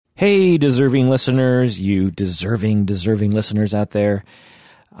Hey, deserving listeners, you deserving listeners out there.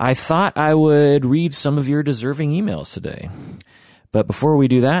 I thought I would read some of your deserving emails today. But before we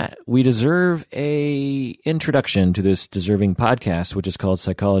do that, we deserve a introduction to this deserving podcast, which is called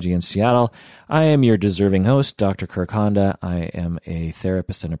Psychology in Seattle. I am your deserving host, Dr. Kirk Honda. I am a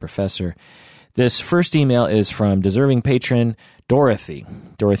therapist and a professor. This first email is from deserving patron Dorothy.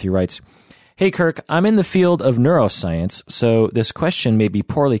 Dorothy writes, "Hey Kirk, I'm in the field of neuroscience, so this question may be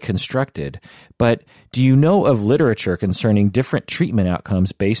poorly constructed, but do you know of literature concerning different treatment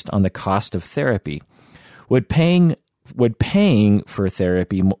outcomes based on the cost of therapy? Would paying for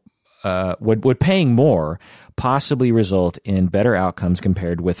therapy, would paying more possibly result in better outcomes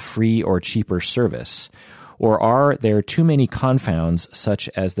compared with free or cheaper service? Or are there too many confounds, such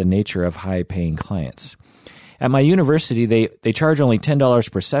as the nature of high-paying clients? At my university, they charge only $10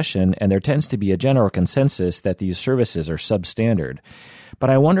 per session, and there tends to be a general consensus that these services are substandard. But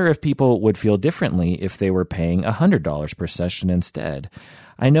I wonder if people would feel differently if they were paying $100 per session instead.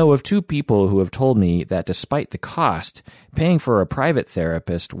 I know of two people who have told me that despite the cost, paying for a private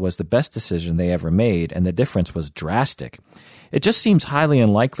therapist was the best decision they ever made, and the difference was drastic. It just seems highly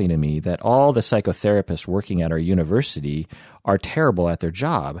unlikely to me that all the psychotherapists working at our university are terrible at their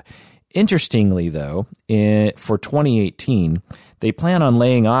job. Interestingly, though, for 2018, they plan on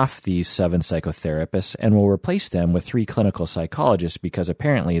laying off these 7 psychotherapists and will replace them with 3 clinical psychologists because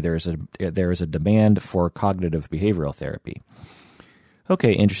apparently there is a demand for cognitive behavioral therapy."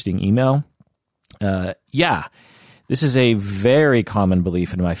 Okay, interesting email. Yeah, this is a very common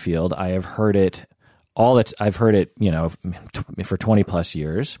belief in my field. I have heard it for 20 plus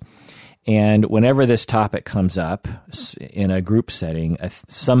years. And whenever this topic comes up in a group setting,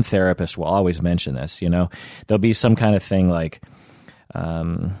 some therapist will always mention this. There'll be some kind of thing like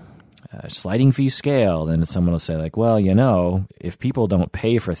sliding fee scale. Then someone will say like, well, if people don't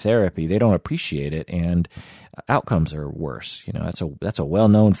pay for therapy, they don't appreciate it, and outcomes are worse. That's a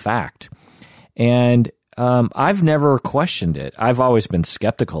well-known fact. And I've never questioned it. I've always been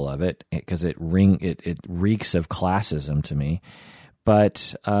skeptical of it because it reeks of classism to me.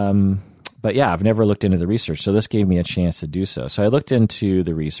 But yeah, I've never looked into the research, so this gave me a chance to do so. So I looked into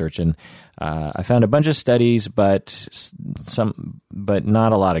the research, and I found a bunch of studies, but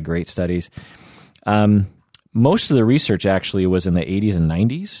not a lot of great studies. Most of the research actually was in the 80s and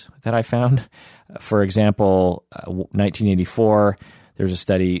 90s that I found. For example, 1984, there's a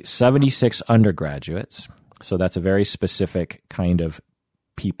study, 76 undergraduates. So that's a very specific kind of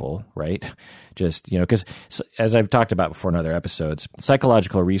people, right? Just, because as I've talked about before in other episodes,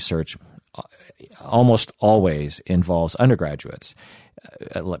 psychological research almost always involves undergraduates,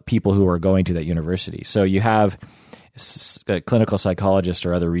 people who are going to that university. So you have clinical psychologists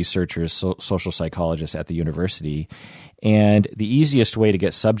or other researchers, social psychologists at the university, and the easiest way to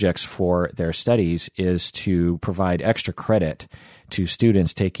get subjects for their studies is to provide extra credit to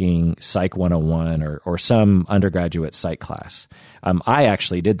students taking Psych 101 or some undergraduate psych class. I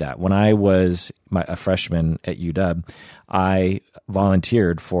actually did that. When I was a freshman at UW, I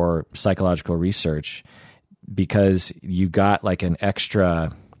volunteered for psychological research because you got like an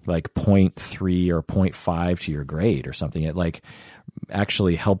extra like 0.3 or 0.5 to your grade or something. It like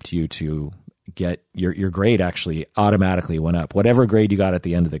actually helped you to get your grade actually automatically went up. Whatever grade you got at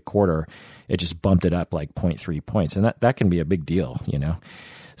the end of the quarter, it just bumped it up like 0.3 points. And that can be a big deal,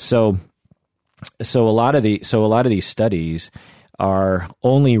 So a lot of these studies are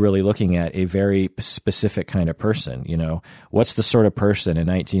only really looking at a very specific kind of person. What's the sort of person in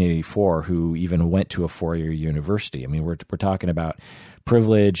 1984 who even went to a 4-year university? I mean, we're talking about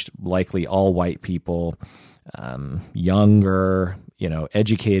privileged, likely all white people, younger,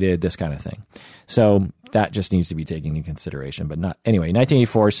 educated, this kind of thing. So that just needs to be taken into consideration. But not anyway.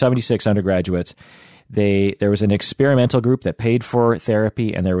 1984, 76 undergraduates. There was an experimental group that paid for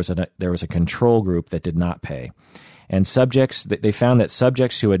therapy, and there was a control group that did not pay. And they found that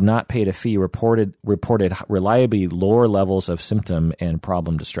subjects who had not paid a fee reported reliably lower levels of symptom and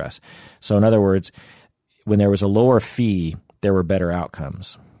problem distress. So in other words, when there was a lower fee, there were better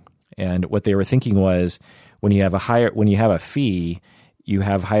outcomes. And what they were thinking was, when you have a fee, you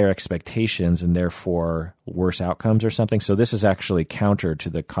have higher expectations and therefore worse outcomes or something. So this is actually counter to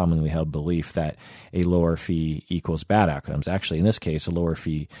the commonly held belief that a lower fee equals bad outcomes. Actually, in this case, a lower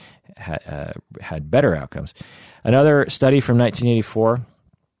fee had better outcomes. Another study from 1984,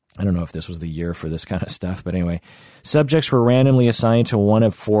 I don't know if this was the year for this kind of stuff, but anyway, subjects were randomly assigned to one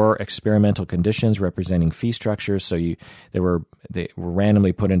of 4 experimental conditions representing fee structures. So they were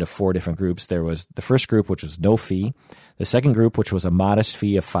randomly put into 4 different groups. There was the first group, which was no fee. The second group, which was a modest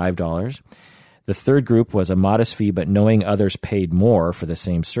fee of $5. The third group was a modest fee, but knowing others paid more for the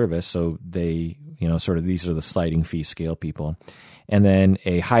same service. So they, sort of these are the sliding fee scale people. And then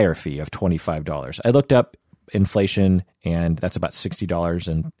a higher fee of $25. I looked up inflation, and that's about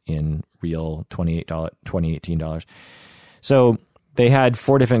 $60 in real $2018. So they had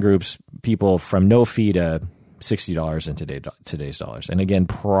four different groups, people from no fee to $60 in today's dollars. And again,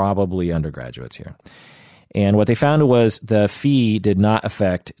 probably undergraduates here. And what they found was the fee did not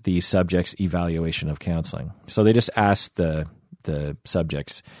affect the subject's evaluation of counseling. So they just asked the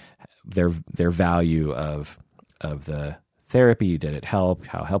subjects their value of the therapy. Did it help?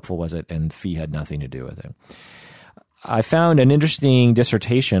 How helpful was it? And fee had nothing to do with it. I found an interesting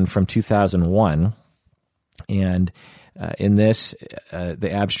dissertation from 2001, and in this, the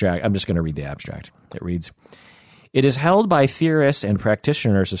abstract, I'm just going to read the abstract. It reads, "It is held by theorists and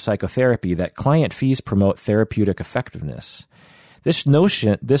practitioners of psychotherapy that client fees promote therapeutic effectiveness. This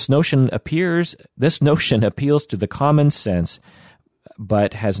notion appeals to the common sense,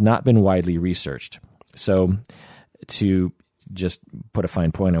 but has not been widely researched." So, to just put a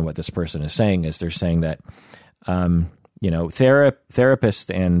fine point on what this person is saying, is they're saying that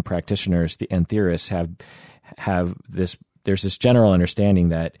therapists and practitioners and theorists have this. There's this general understanding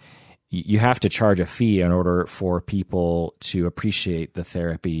that you have to charge a fee in order for people to appreciate the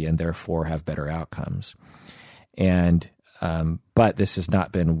therapy and therefore have better outcomes. And but this has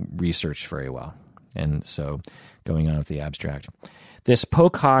not been researched very well. And so, going on with the abstract, this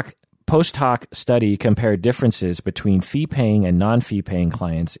post hoc study compared differences between fee-paying and non-fee-paying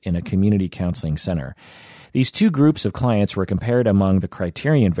clients in a community counseling center. These two groups of clients were compared among the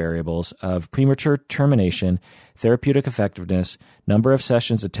criterion variables of premature termination, therapeutic effectiveness, number of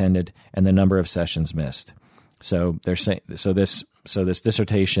sessions attended, and the number of sessions missed. So they're saying this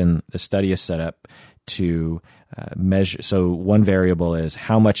dissertation, the study is set up to measure. So one variable is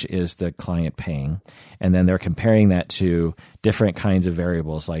how much is the client paying, and then they're comparing that to different kinds of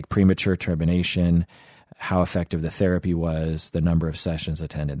variables like premature termination, how effective the therapy was, the number of sessions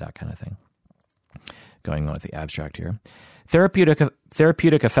attended, that kind of thing. Going on with the abstract here.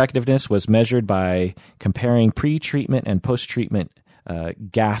 Therapeutic effectiveness was measured by comparing pre-treatment and post-treatment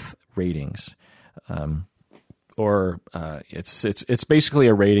GAF ratings. It's basically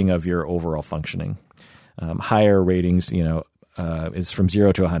a rating of your overall functioning. Higher ratings, is from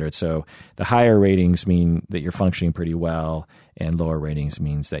 0 to 100. So the higher ratings mean that you're functioning pretty well, and lower ratings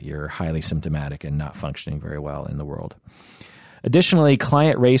means that you're highly symptomatic and not functioning very well in the world. Additionally,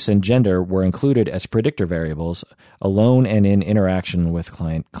 client race and gender were included as predictor variables, alone and in interaction with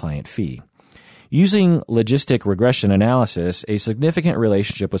client fee. Using logistic regression analysis, a significant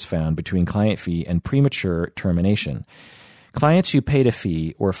relationship was found between client fee and premature termination. Clients who paid a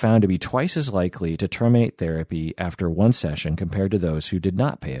fee were found to be twice as likely to terminate therapy after one session compared to those who did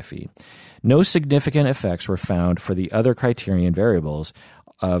not pay a fee. No significant effects were found for the other criterion variables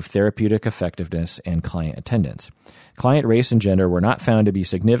of therapeutic effectiveness and client attendance. Client race and gender were not found to be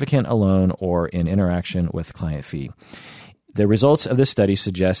significant alone or in interaction with client fee. The results of this study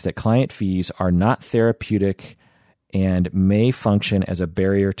suggest that client fees are not therapeutic and may function as a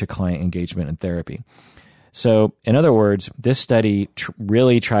barrier to client engagement in therapy. So, in other words, this study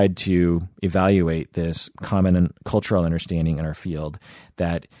really tried to evaluate this common and cultural understanding in our field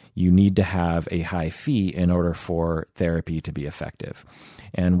that you need to have a high fee in order for therapy to be effective.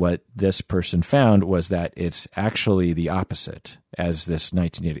 And what this person found was that it's actually the opposite, as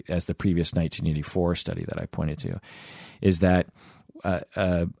the previous 1984 study that I pointed to, is that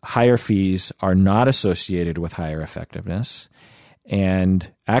higher fees are not associated with higher effectiveness. And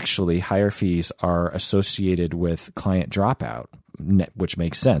actually, higher fees are associated with client dropout, which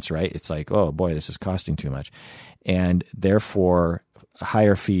makes sense, right? It's like, oh boy, this is costing too much. And therefore,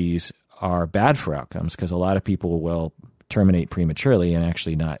 higher fees are bad for outcomes because a lot of people will terminate prematurely and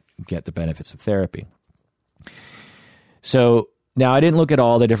actually not get the benefits of therapy. So now I didn't look at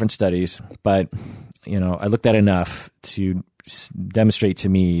all the different studies, but I looked at enough to demonstrate to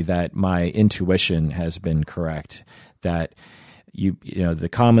me that my intuition has been correct, that the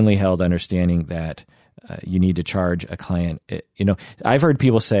commonly held understanding that you need to charge a client. I've heard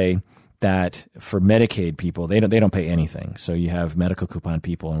people say that for Medicaid people, they don't pay anything. So you have medical coupon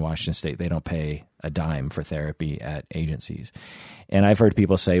people in Washington State, they don't pay a dime for therapy at agencies. And I've heard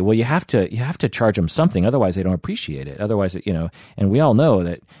people say, well, you have to charge them something, otherwise they don't appreciate it. Otherwise, and we all know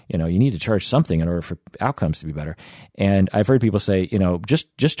that, you need to charge something in order for outcomes to be better. And I've heard people say,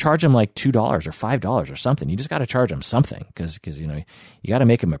 just charge them like $2 or $5 or something. You just got to charge them something because you got to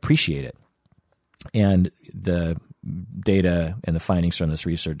make them appreciate it. And the data and the findings from this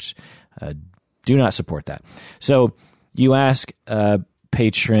research do not support that. So you ask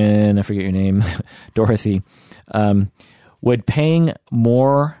patron, I forget your name, Dorothy, would paying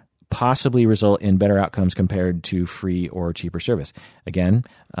more possibly result in better outcomes compared to free or cheaper service? Again,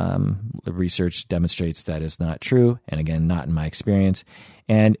 the research demonstrates that is not true, and again, not in my experience.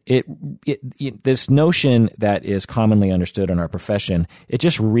 And this notion that is commonly understood in our profession, it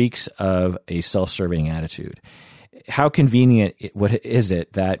just reeks of a self-serving attitude. How convenient is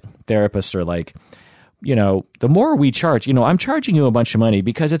it that therapists are like, the more we charge, I'm charging you a bunch of money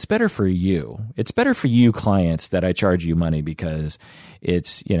because it's better for you. It's better for you clients that I charge you money because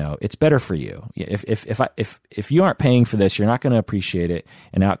it's better for you. If you aren't paying for this, you're not going to appreciate it,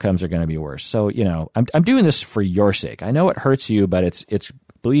 and outcomes are going to be worse. So, I'm doing this for your sake. I know it hurts you, but it's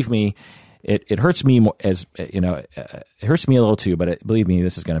believe me, it hurts me more it hurts me a little too, but believe me,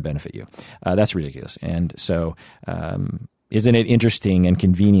 this is going to benefit you. That's ridiculous. And so, isn't it interesting and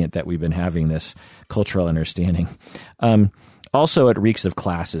convenient that we've been having this cultural understanding? Also, it reeks of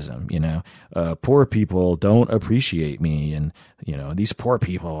classism. Poor people don't appreciate me, and these poor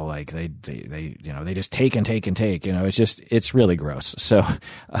people, like they just take and take and take. It's really gross. So,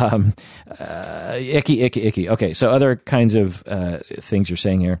 icky. Okay, so other kinds of things you're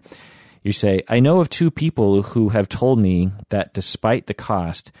saying here. You say, I know of 2 people who have told me that despite the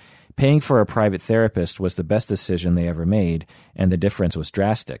cost, paying for a private therapist was the best decision they ever made, and the difference was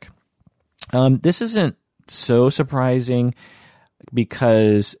drastic. This isn't so surprising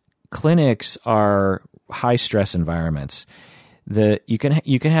because clinics are high-stress environments. You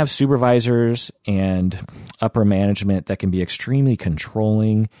can have supervisors and upper management that can be extremely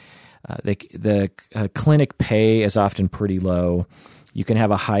controlling. The clinic pay is often pretty low. You can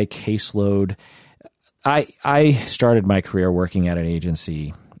have a high caseload. I started my career working at an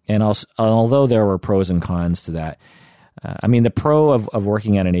agency, and although there were pros and cons to that, the pro of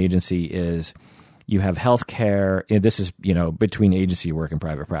working at an agency is you have health care. This is, between agency work and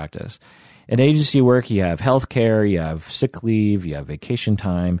private practice. In agency work, you have health care, you have sick leave, you have vacation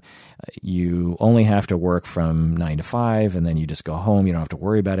time. You only have to work from 9 to 5, and then you just go home. You don't have to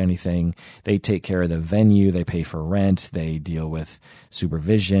worry about anything. They take care of the venue. They pay for rent. They deal with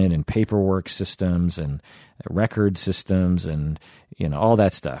supervision and paperwork systems and record systems and all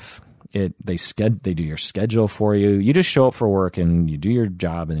that stuff. They do your schedule for you. You just show up for work and you do your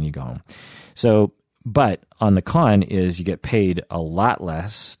job and then you go home. So, but on the con is you get paid a lot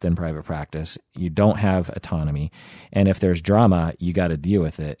less than private practice. You don't have autonomy. And if there's drama, you got to deal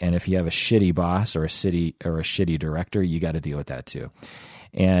with it. And if you have a shitty boss or a shitty director, you got to deal with that too.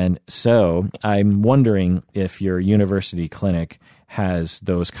 And so I'm wondering if your university clinic has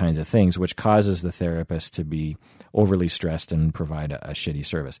those kinds of things, which causes the therapist to be overly stressed and provide a shitty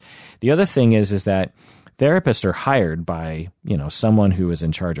service. The other thing is that therapists are hired by, someone who is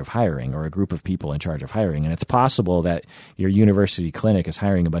in charge of hiring or a group of people in charge of hiring. And it's possible that your university clinic is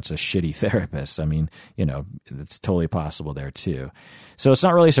hiring a bunch of shitty therapists. It's totally possible there too. So it's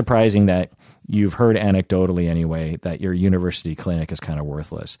not really surprising that you've heard anecdotally anyway that your university clinic is kind of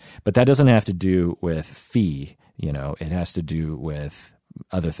worthless. But that doesn't have to do with fee. It has to do with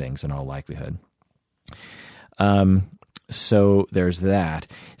other things in all likelihood. So there's that.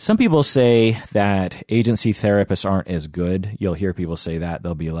 Some people say that agency therapists aren't as good. You'll hear people say that.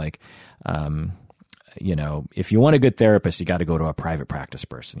 They'll be like, if you want a good therapist, you got to go to a private practice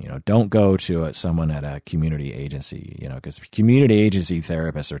person. Don't go to someone at a community agency, because community agency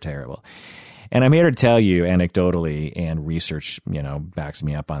therapists are terrible. And I'm here to tell you anecdotally, and research, backs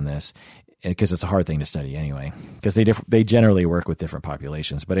me up on this, because it's a hard thing to study anyway, because they generally work with different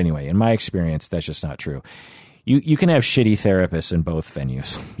populations. But anyway, in my experience, that's just not true. You can have shitty therapists in both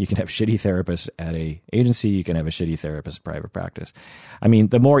venues. You can have shitty therapists at a agency. You can have a shitty therapist in private practice.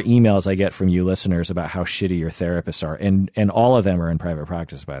 The more emails I get from you listeners about how shitty your therapists are, and all of them are in private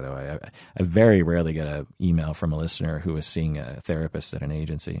practice, by the way. I very rarely get an email from a listener who is seeing a therapist at an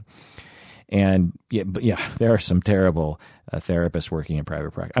agency. And there are some terrible therapists working in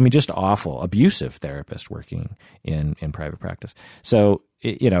private practice. Just awful, abusive therapists working in private practice. So,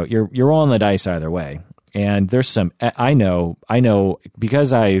 you're rolling the dice either way. And there's some, I know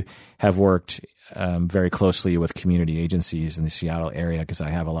because I have worked very closely with community agencies in the Seattle area, because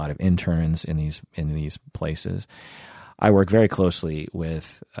I have a lot of interns in these places. I work very closely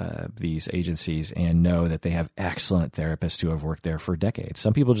with these agencies and know that they have excellent therapists who have worked there for decades.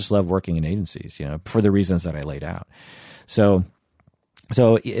 Some people just love working in agencies, for the reasons that I laid out. So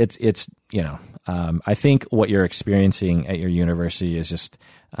it's I think what you're experiencing at your university is just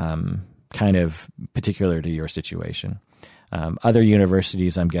kind of particular to your situation. Other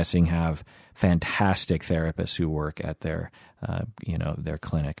universities, I'm guessing, have fantastic therapists who work at their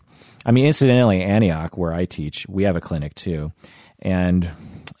clinic. Incidentally, Antioch, where I teach, we have a clinic too. And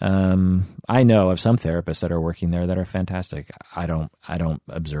I know of some therapists that are working there that are fantastic. I don't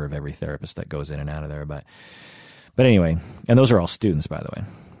observe every therapist that goes in and out of there, but anyway, and those are all students, by the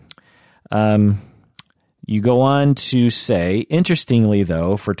way. You go on to say, interestingly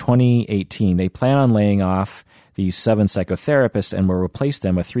though, for 2018, they plan on laying off these 7 psychotherapists and will replace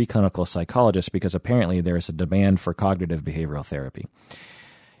them with 3 clinical psychologists because apparently there is a demand for cognitive behavioral therapy.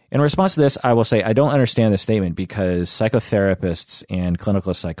 In response to this, I will say I don't understand this statement because psychotherapists and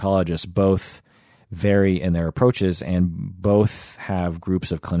clinical psychologists both vary in their approaches and both have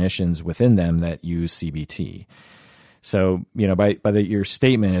groups of clinicians within them that use CBT. So, by your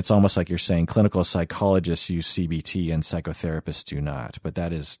statement, it's almost like you're saying clinical psychologists use CBT and psychotherapists do not. But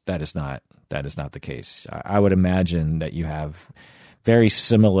that is not the case. I would imagine that you have very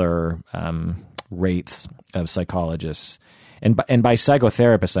similar rates of psychologists. And by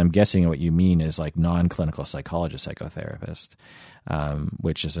psychotherapist, I'm guessing what you mean is like non-clinical psychologist psychotherapist,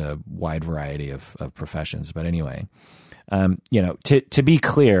 which is a wide variety of professions. But anyway, to be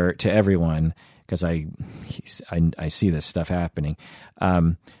clear to everyone, because I see this stuff happening,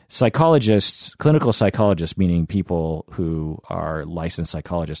 psychologists, clinical psychologists, meaning people who are licensed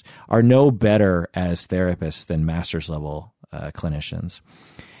psychologists, are no better as therapists than master's level clinicians.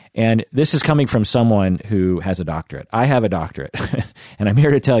 And this is coming from someone who has a doctorate. I have a doctorate, and I'm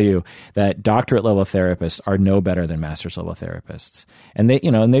here to tell you that doctorate level therapists are no better than master's level therapists. And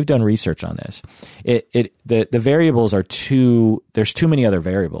they've done research on this. The variables are there's too many other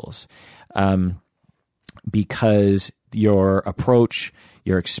variables, because your approach,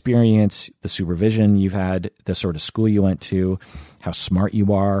 your experience, the supervision you've had, the sort of school you went to, how smart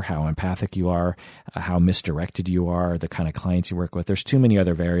you are, how empathic you are, how misdirected you are, the kind of clients you work with. There's too many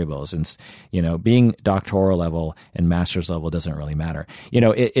other variables. And, being doctoral level and master's level doesn't really matter.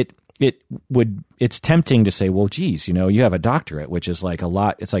 It's tempting to say, well, geez, you have a doctorate, which is like a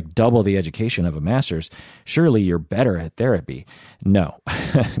lot. It's like double the education of a master's. Surely you're better at therapy. No,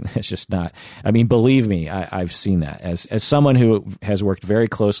 it's just not. I mean, believe me, I've seen that as someone who has worked very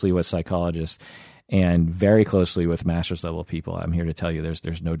closely with psychologists and very closely with master's level people. I'm here to tell you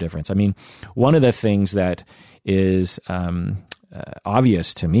there's no difference. I mean, one of the things that is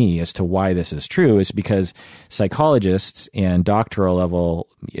obvious to me as to why this is true is because psychologists and doctoral level,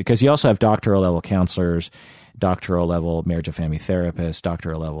 because you also have doctoral level counselors, doctoral level marriage and family therapists,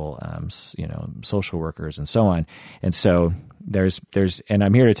 doctoral level, social workers, and so on. And so and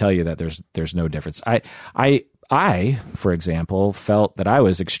I'm here to tell you that there's no difference. I, for example, felt that I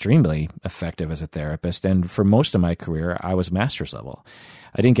was extremely effective as a therapist, and for most of my career, I was master's level.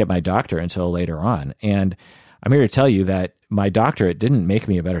 I didn't get my doctorate until later on, and I'm here to tell you that my doctorate didn't make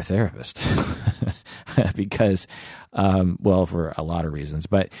me a better therapist because, for a lot of reasons,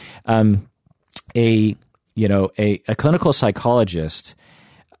 but a clinical psychologist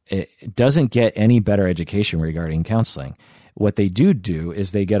doesn't get any better education regarding counseling. What they do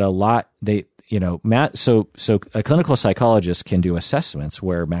is they get a lot. So a clinical psychologist can do assessments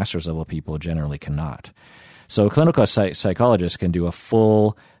where master's level people generally cannot. So a clinical psychologist can do a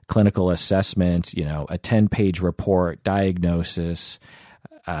full clinical assessment, a 10-page report, diagnosis,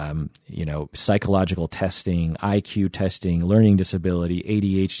 psychological testing, IQ testing, learning disability,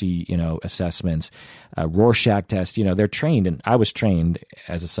 ADHD, assessments, Rorschach test. They're trained, and I was trained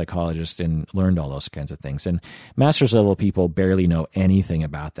as a psychologist and learned all those kinds of things. And master's level people barely know anything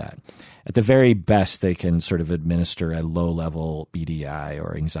about that. At the very best, they can sort of administer a low-level BDI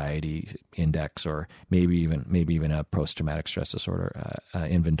or anxiety index, or maybe even a post-traumatic stress disorder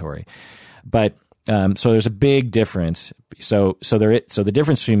inventory. But so there's a big difference. So the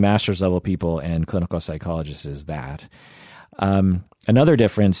difference between master's level people and clinical psychologists is that. Another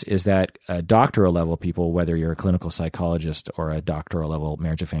difference is that doctoral level people, whether you're a clinical psychologist or a doctoral level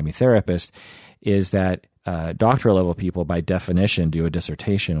marriage and family therapist, is that doctoral level people, by definition, do a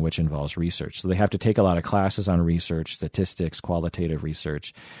dissertation which involves research. So they have to take a lot of classes on research, statistics, qualitative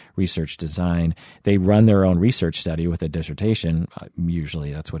research, research design. They run their own research study with a dissertation.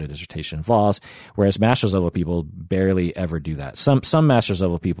 Usually that's what a dissertation involves, whereas master's level people barely ever do that. Some master's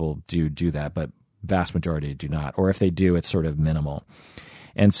level people do that, but vast majority do not. Or if they do, it's sort of minimal.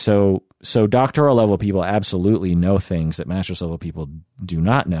 And so doctoral level people absolutely know things that master's level people do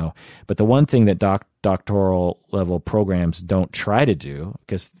not know. But the one thing that doctoral level programs don't try to do,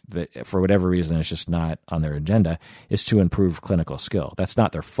 because for whatever reason it's just not on their agenda, is to improve clinical skill. That's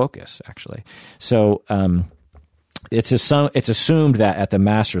not their focus, actually. So it's assumed that at the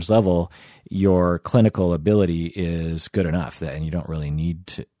master's level, your clinical ability is good enough and you don't really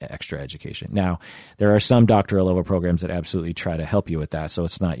need extra education. Now, there are some doctoral level programs that absolutely try to help you with that, so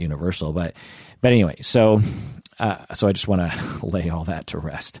it's not universal. But anyway, so I just want to lay all that to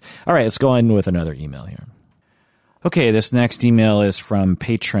rest. All right, let's go on with another email here. Okay, this next email is from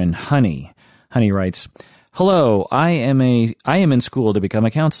patron Honey. Honey writes, "Hello, I am in school to become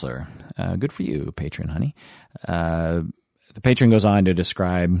a counselor." Good for you, patron Honey. The patron goes on to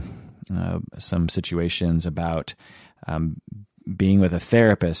describe some situations about being with a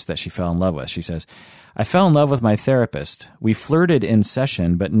therapist that she fell in love with. She says, "I fell in love with my therapist. We flirted in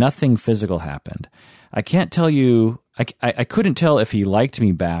session, but nothing physical happened. I can't tell you. I couldn't tell if he liked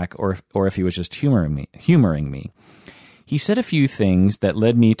me back or if he was just humoring me. He said a few things that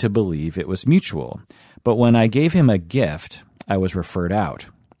led me to believe it was mutual. But when I gave him a gift, I was referred out.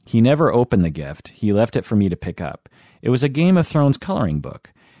 He never opened the gift. He left it for me to pick up. It was a Game of Thrones coloring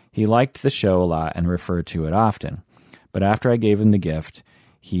book. He liked the show a lot and referred to it often. But after I gave him the gift,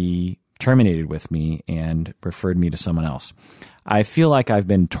 he terminated with me and referred me to someone else. I feel like I've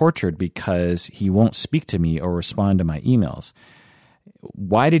been tortured because he won't speak to me or respond to my emails.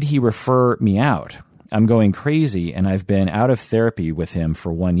 Why did he refer me out? I'm going crazy, and I've been out of therapy with him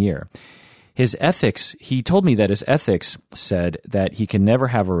for 1 year. He told me that his ethics said that he can never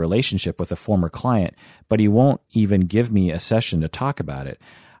have a relationship with a former client, but he won't even give me a session to talk about it.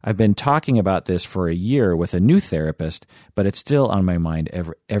 I've been talking about this for a year with a new therapist, but it's still on my mind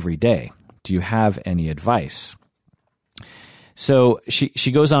every day. Do you have any advice?" So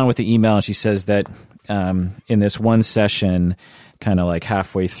she goes on with the email, and she says that in this one session, kind of like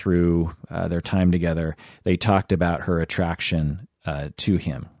halfway through their time together, they talked about her attraction to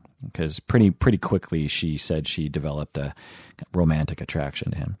him. Because pretty quickly she said she developed a romantic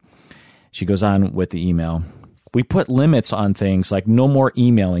attraction to him. She goes on with the email. "We put limits on things like no more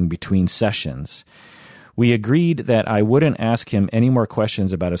emailing between sessions. We agreed that I wouldn't ask him any more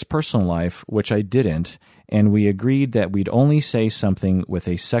questions about his personal life, which I didn't, and we agreed that we'd only say something with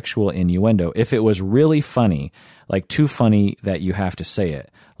a sexual innuendo if it was really funny, like too funny that you have to say it,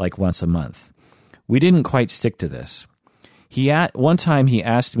 like once a month. We didn't quite stick to this. One time he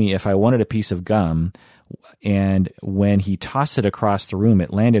asked me if I wanted a piece of gum, and when he tossed it across the room,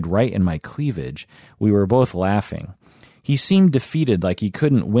 it landed right in my cleavage. We were both laughing. He seemed defeated, like he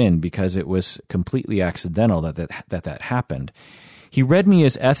couldn't win because it was completely accidental that happened. He read me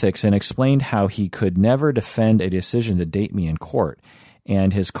his ethics and explained how he could never defend a decision to date me in court,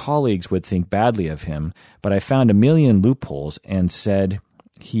 and his colleagues would think badly of him, but I found a million loopholes and said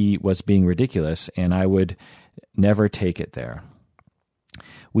he was being ridiculous, and I would never take it there.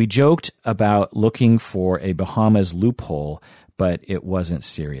 We joked about looking for a Bahamas loophole, but it wasn't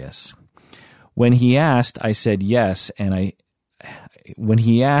serious. When he asked, I said yes, and when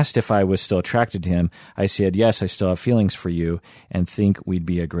he asked if I was still attracted to him, I said, yes, I still have feelings for you and think we'd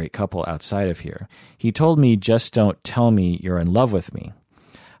be a great couple outside of here. He told me, just don't tell me you're in love with me.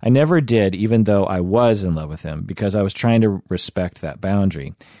 I never did, even though I was in love with him, because I was trying to respect that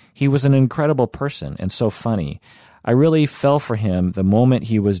boundary. He was an incredible person and so funny. I really fell for him the moment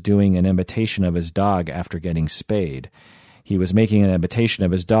he was doing an imitation of his dog after getting spayed. He was making an imitation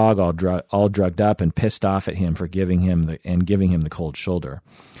of his dog, all drugged up and pissed off at him for giving him the cold shoulder.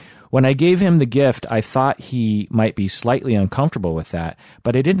 When I gave him the gift, I thought he might be slightly uncomfortable with that,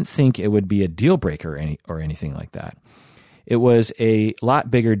 but I didn't think it would be a deal breaker or anything like that. It was a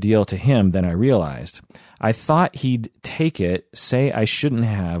lot bigger deal to him than I realized. I thought he'd take it, say I shouldn't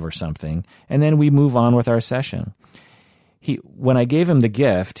have or something, and then we move on with our session. When I gave him the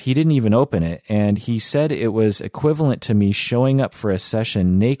gift, he didn't even open it, and he said it was equivalent to me showing up for a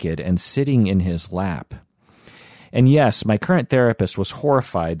session naked and sitting in his lap. And yes, my current therapist was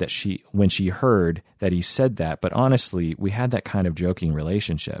horrified when she heard that he said that, but honestly, we had that kind of joking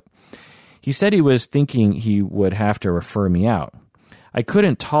relationship. He said he was thinking he would have to refer me out. I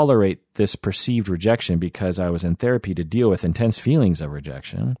couldn't tolerate this perceived rejection because I was in therapy to deal with intense feelings of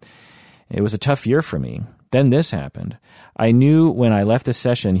rejection. It was a tough year for me. Then this happened. I knew when I left the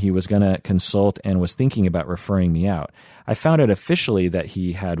session he was going to consult and was thinking about referring me out. I found out officially that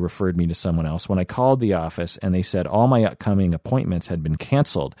he had referred me to someone else when I called the office and they said all my upcoming appointments had been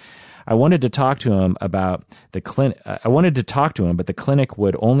canceled. I wanted to talk to him about the clinic. But the clinic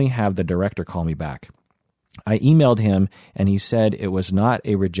would only have the director call me back. I emailed him, and he said it was not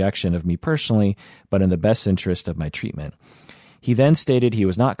a rejection of me personally, but in the best interest of my treatment. He then stated he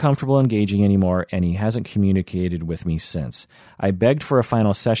was not comfortable engaging anymore, and he hasn't communicated with me since. I begged for a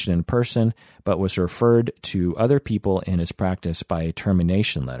final session in person, but was referred to other people in his practice by a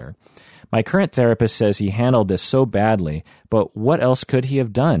termination letter. My current therapist says he handled this so badly, but what else could he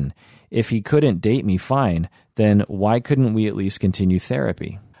have done? If he couldn't date me, fine. Then why couldn't we at least continue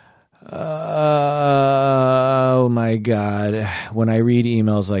therapy? Oh my God. When I read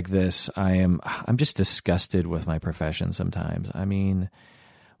emails like this, I'm just disgusted with my profession sometimes. I mean,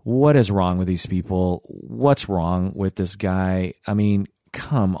 what is wrong with these people? What's wrong with this guy? I mean,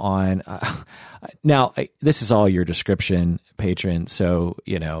 come on. Now, this is all your description, patron. So,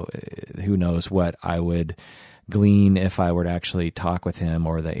 who knows what I would glean if I were to actually talk with him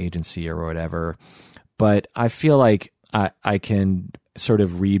or the agency or whatever. But I feel like I can sort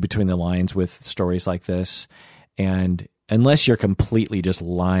of read between the lines with stories like this. And unless you're completely just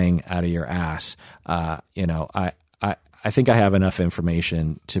lying out of your ass, I think I have enough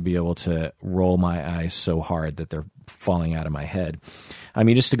information to be able to roll my eyes so hard that they're falling out of my head. I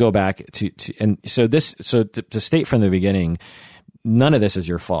mean, just to go back to state from the beginning, none of this is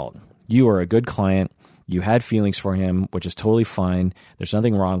your fault. You are a good client. You had feelings for him, which is totally fine. There's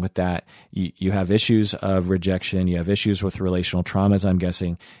nothing wrong with that. You have issues of rejection. You have issues with relational traumas, I'm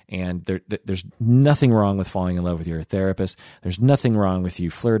guessing. And there's nothing wrong with falling in love with your therapist. There's nothing wrong with you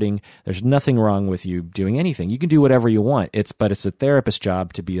flirting. There's nothing wrong with you doing anything. You can do whatever you want. But it's a therapist's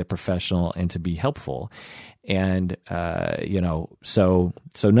job to be a professional and to be helpful. And, so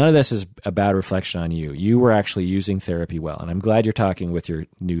none of this is a bad reflection on you. You were actually using therapy well. And I'm glad you're talking with your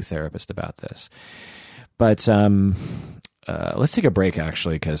new therapist about this. But let's take a break,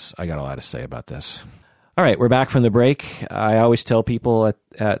 actually, because I got a lot to say about this. All right, we're back from the break. I always tell people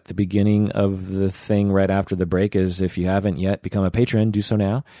at the beginning of the thing right after the break is if you haven't yet become a patron, do so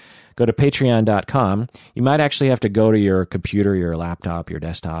now. Go to patreon.com. You might actually have to go to your computer, your laptop, your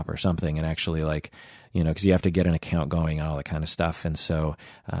desktop or something and actually because you have to get an account going and all that kind of stuff. And so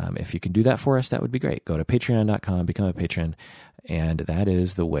if you can do that for us, that would be great. Go to patreon.com, become a patron. And that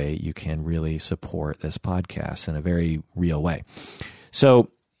is the way you can really support this podcast in a very real way.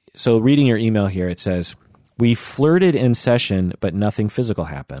 So reading your email here, it says, we flirted in session, but nothing physical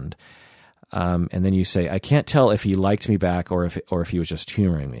happened. And then you say, I can't tell if he liked me back or if he was just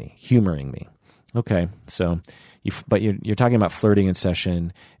humoring me. Okay. So you're talking about flirting in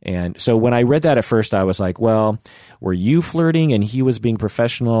session. And so when I read that at first, I was like, well, were you flirting and he was being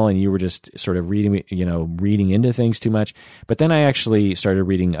professional and you were just sort of reading into things too much? But then I actually started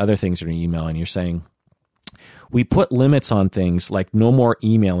reading other things in your email and you're saying, we put limits on things like no more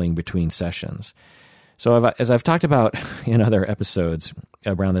emailing between sessions. So as I've talked about in other episodes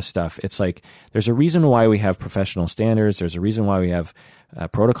around this stuff, it's like there's a reason why we have professional standards. There's a reason why we have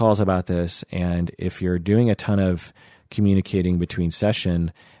protocols about this. And if you're doing a ton of communicating between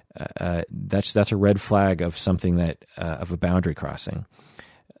session, that's a red flag of something that of a boundary crossing.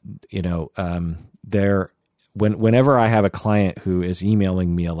 Whenever I have a client who is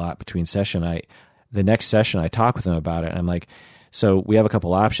emailing me a lot between session, the next session I talk with them about it. And I'm like, so we have a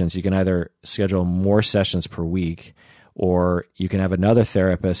couple options. You can either schedule more sessions per week, or you can have another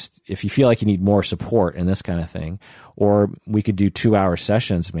therapist if you feel like you need more support and this kind of thing, or we could do 2-hour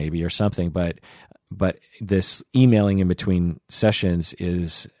sessions maybe or something. But this emailing in between sessions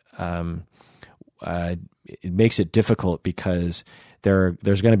is it makes it difficult because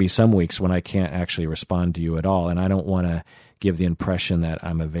there's going to be some weeks when I can't actually respond to you at all, and I don't want to give the impression that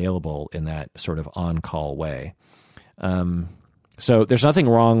I'm available in that sort of on-call way. So there's nothing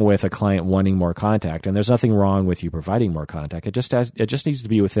wrong with a client wanting more contact, and there's nothing wrong with you providing more contact. It just needs to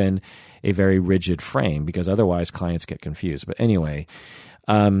be within a very rigid frame because otherwise clients get confused. But anyway,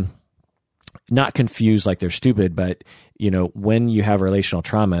 not confused like they're stupid, but when you have relational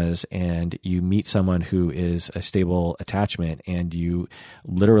traumas and you meet someone who is a stable attachment and you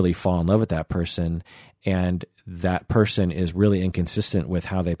literally fall in love with that person, and that person is really inconsistent with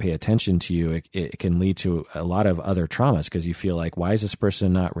how they pay attention to you, it can lead to a lot of other traumas because you feel like, why is this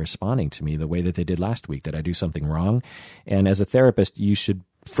person not responding to me the way that they did last week? Did I do something wrong? And as a therapist, you should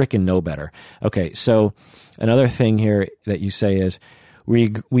frickin' know better. Okay, so another thing here that you say is,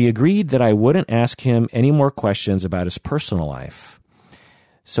 we agreed that I wouldn't ask him any more questions about his personal life.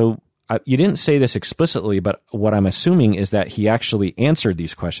 So you didn't say this explicitly, but what I'm assuming is that he actually answered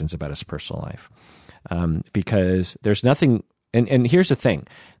these questions about his personal life. Because there's nothing, and here's the thing,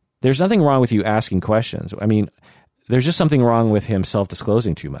 there's nothing wrong with you asking questions. I mean, there's just something wrong with him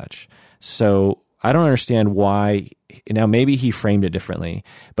self-disclosing too much. So I don't understand why. Now maybe he framed it differently,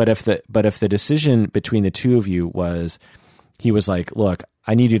 but if the decision between the two of you was, he was like, look,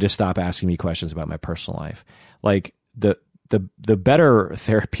 I need you to stop asking me questions about my personal life. Like the the better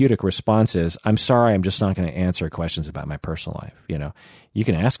therapeutic response is, I'm sorry, I'm just not going to answer questions about my personal life. You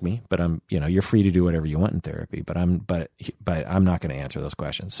can ask me, but you're free to do whatever you want in therapy, but I'm not going to answer those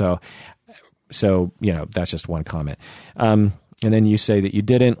questions. So that's just one comment. And then you say that you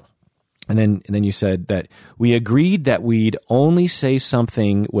didn't. And then you said that we agreed that we'd only say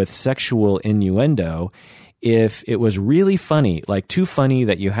something with sexual innuendo if it was really funny, like too funny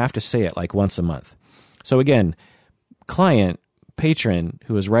that you have to say it like once a month. So again, client, patron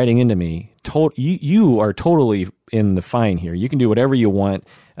who is writing into me, you are totally in the fine here. You can do whatever you want.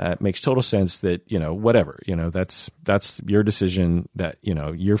 It makes total sense that, whatever, that's your decision, that,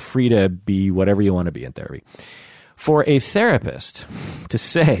 you're free to be whatever you want to be in therapy. For a therapist to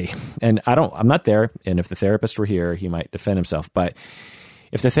say, and I'm not there, and if the therapist were here, he might defend himself, but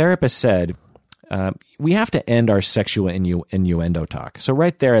if the therapist said, we have to end our sexual innuendo talk. So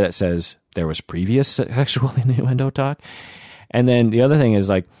right there that says there was previous sexual innuendo talk. And then the other thing is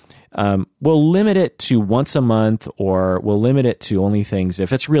like, we'll limit it to once a month, or we'll limit it to only things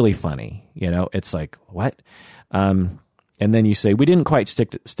if it's really funny. It's like, what? And then you say, we didn't quite stick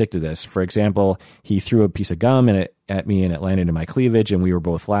to this. For example, he threw a piece of gum at me and it landed in my cleavage and we were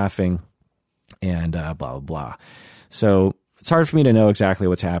both laughing and blah, blah, blah. So it's hard for me to know exactly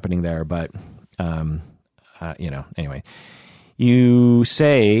what's happening there, but, anyway. You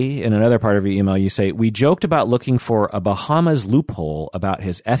say, in another part of your email, you say, we joked about looking for a Bahamas loophole about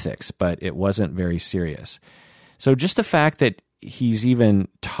his ethics, but it wasn't very serious. So just the fact that he's even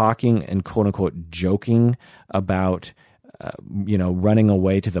talking and quote unquote joking about running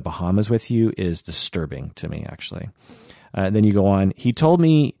away to the Bahamas with you is disturbing to me, actually. Then you go on. He told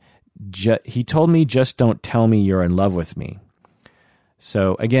me just don't tell me you're in love with me.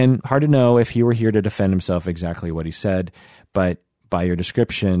 So again, hard to know if he were here to defend himself exactly what he said, but by your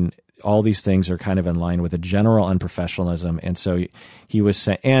description, all these things are kind of in line with a general unprofessionalism. And so he was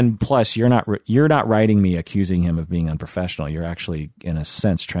saying, and plus you're not writing me accusing him of being unprofessional. You're actually, in a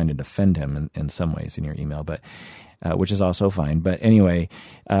sense, trying to defend him in some ways in your email, but which is also fine. But anyway,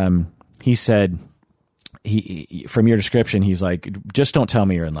 he said, from your description, he's like, just don't tell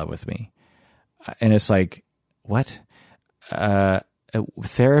me you're in love with me. And it's like, what?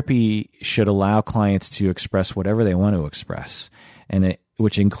 Therapy should allow clients to express whatever they want to express,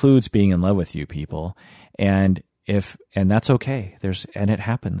 which includes being in love with you people. And that's okay. And it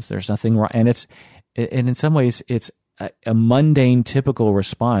happens. There's nothing wrong. And in some ways, it's a mundane, typical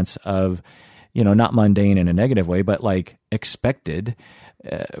response of, not mundane in a negative way, but like expected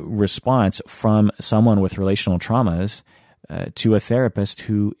response from someone with relational traumas to a therapist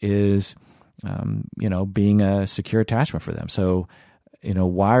who is, being a secure attachment for them. So,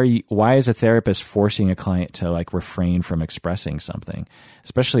 why is a therapist forcing a client to like refrain from expressing something,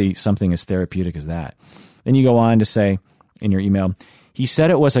 especially something as therapeutic as that? Then you go on to say in your email, he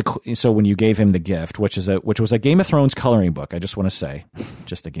said it was so when you gave him the gift, which was a Game of Thrones coloring book. I just want to say,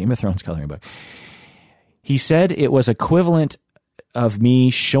 just a Game of Thrones coloring book. He said it was equivalent of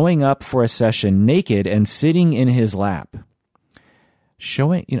me showing up for a session naked and sitting in his lap.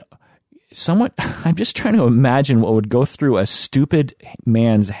 I'm just trying to imagine what would go through a stupid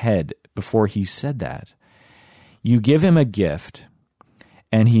man's head before he said that. You give him a gift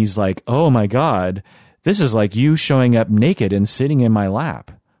and he's like, oh my God, this is like you showing up naked and sitting in my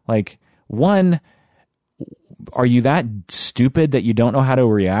lap. Like, one, are you that stupid that you don't know how to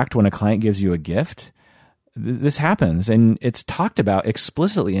react when a client gives you a gift? This happens, and it's talked about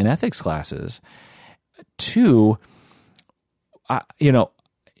explicitly in ethics classes. Two,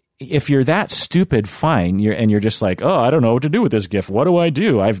 if you're that stupid, fine. You're just like, oh, I don't know what to do with this gift. What do I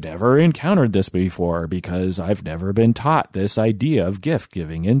do? I've never encountered this before because I've never been taught this idea of gift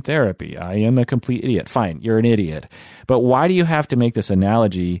giving in therapy. I am a complete idiot. Fine, you're an idiot. But why do you have to make this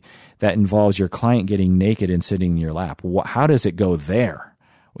analogy that involves your client getting naked and sitting in your lap? How does it go there?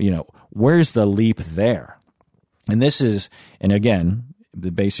 Where's the leap there? And this is, and again,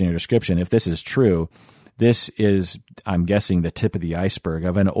 based on your description, if this is true, this is, I'm guessing, the tip of the iceberg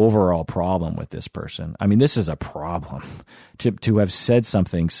of an overall problem with this person. I mean, this is a problem to have said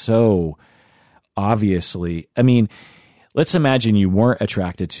something so obviously. I mean, let's imagine you weren't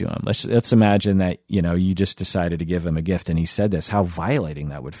attracted to him. Let's imagine that, you just decided to give him a gift and he said this, how violating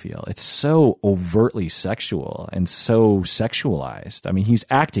that would feel. It's so overtly sexual and so sexualized. I mean, he's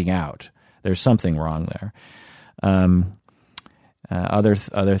acting out. There's something wrong there.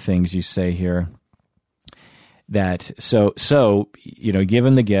 Other things you say here. That so give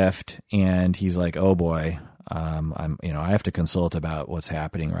him the gift and he's like, oh boy, I have to consult about what's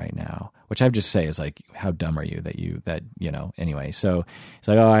happening right now, which I just say is like, how dumb are you anyway. So it's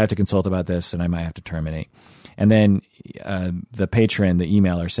like, I have to consult about this and I might have to terminate. And then the patron, the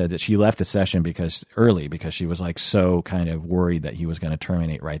emailer, said that she left the session because she was like so kind of worried that he was going to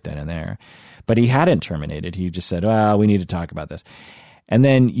terminate right then and there. But he hadn't terminated. He just said, well, we need to talk about this. And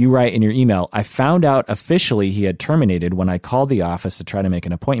then you write in your email, I found out officially he had terminated when I called the office to try to make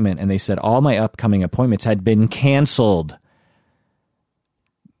an appointment, and they said all my upcoming appointments had been canceled.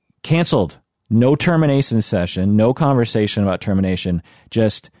 Canceled. No termination session, no conversation about termination,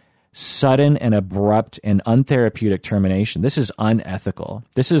 just sudden and abrupt and untherapeutic termination. This is unethical.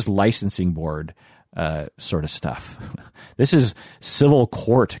 This is licensing board sort of stuff. This is civil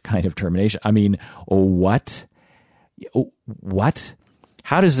court kind of termination. I mean, what? What?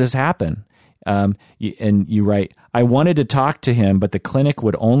 How does this happen? And you write, I wanted to talk to him, but the clinic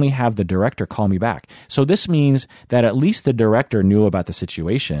would only have the director call me back. So this means that at least the director knew about the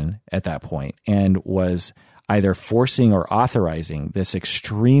situation at that point and was either forcing or authorizing this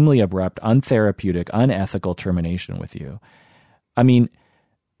extremely abrupt, untherapeutic, unethical termination with you. I mean,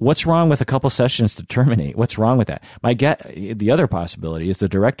 what's wrong with a couple sessions to terminate? What's wrong with that? The other possibility is the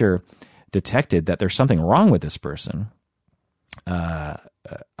director detected that there's something wrong with this person.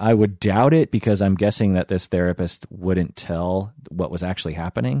 I would doubt it because I'm guessing that this therapist wouldn't tell what was actually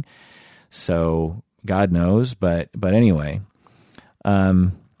happening. So God knows. But anyway,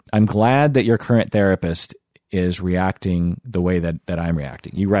 I'm glad that your current therapist is reacting the way that I'm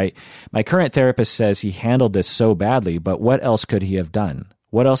reacting. You write, my current therapist says he handled this so badly, but what else could he have done?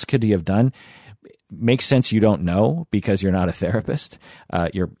 What else could he have done? Makes sense you don't know because you're not a therapist.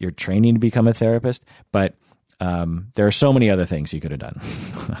 You're training to become a therapist, but there are so many other things you could have done.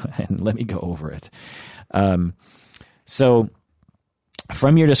 And let me go over it. So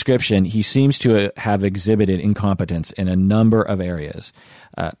from your description, he seems to have exhibited incompetence in a number of areas.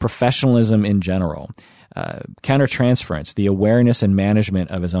 Professionalism in general, countertransference, the awareness and management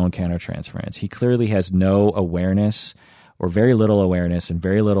of his own countertransference. He clearly has no awareness or very little awareness and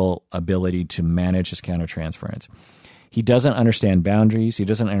very little ability to manage his countertransference. He doesn't understand boundaries. He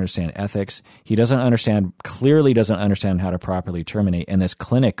doesn't understand ethics. He clearly doesn't understand how to properly terminate. And this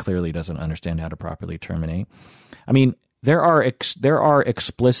clinic clearly doesn't understand how to properly terminate. I mean, there are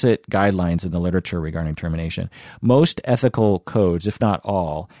explicit guidelines in the literature regarding termination. Most ethical codes, if not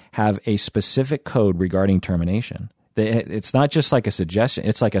all, have a specific code regarding termination. It's not just like a suggestion.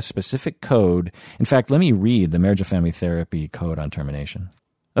 It's like a specific code. In fact, let me read the Marriage and Family Therapy Code on Termination.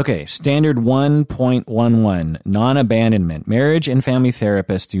 Okay, standard 1.11, non-abandonment. Marriage and family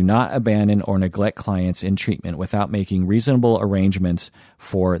therapists do not abandon or neglect clients in treatment without making reasonable arrangements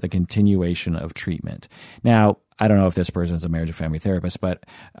for the continuation of treatment. Now, I don't know if this person is a marriage and family therapist, but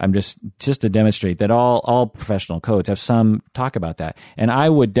I'm just to demonstrate that all professional codes have some talk about that. And I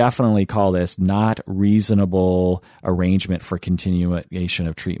would definitely call this not reasonable arrangement for continuation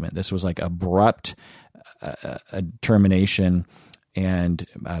of treatment. This was like abrupt termination and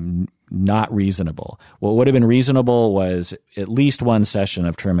not reasonable. What would have been reasonable was at least one session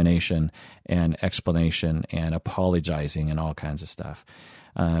of termination and explanation and apologizing and all kinds of stuff.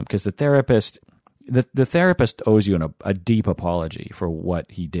 Because the therapist owes you a deep apology for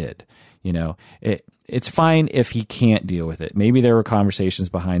what he did. You know, it's fine if he can't deal with it. Maybe there were conversations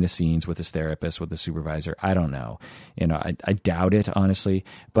behind the scenes with his therapist, with the supervisor. I don't know. You know, I doubt it, honestly.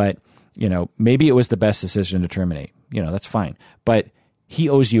 But you know, maybe it was the best decision to terminate. You know, that's fine. But he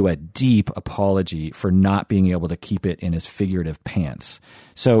owes you a deep apology for not being able to keep it in his figurative pants.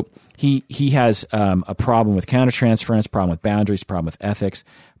 So he has a problem with countertransference, problem with boundaries, problem with ethics,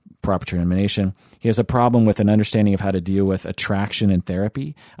 proper termination. He has a problem with an understanding of how to deal with attraction in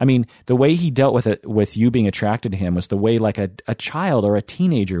therapy. I mean, the way he dealt with it, with you being attracted to him, was the way like a child or a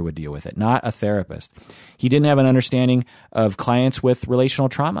teenager would deal with it, not a therapist. He didn't have an understanding of clients with relational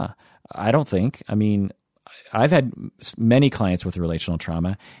trauma. I don't think. I mean, I've had many clients with relational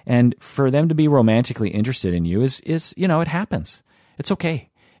trauma, and for them to be romantically interested in you is you know, it happens. It's okay.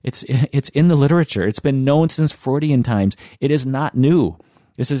 It's in the literature. It's been known since Freudian times. It is not new.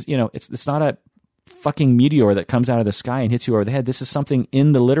 This is, you know, it's not a fucking meteor that comes out of the sky and hits you over the head. This is something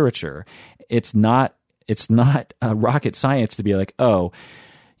in the literature. It's not rocket science to be like, oh,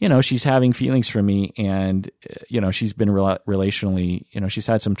 you know, she's having feelings for me, and you know, she's been relationally, you know, she's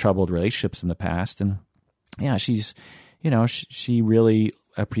had some troubled relationships in the past, and yeah, she's, you know, she really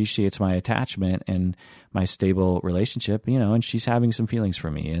appreciates my attachment and my stable relationship, you know, and she's having some feelings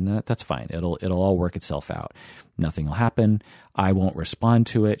for me, and that's fine. It'll all work itself out. Nothing will happen. I won't respond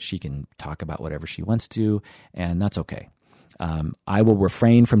to it. She can talk about whatever she wants to, and that's okay. I will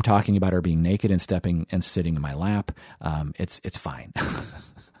refrain from talking about her being naked and stepping and sitting in my lap. It's fine.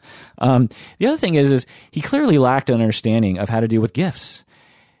 The other thing is he clearly lacked an understanding of how to deal with gifts.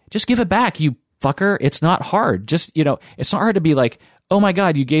 Just give it back, you fucker. It's not hard. Just, it's not hard to be like, oh my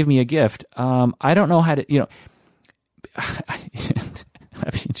God, you gave me a gift. I don't know how to, I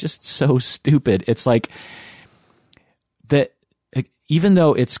mean, just so stupid. It's like that, even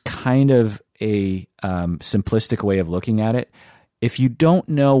though it's kind of a simplistic way of looking at it, if you don't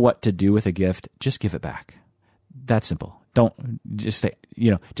know what to do with a gift, just give it back. That's simple. Don't just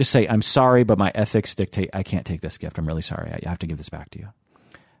say, I'm sorry, but my ethics dictate I can't take this gift. I'm really sorry. I have to give this back to you.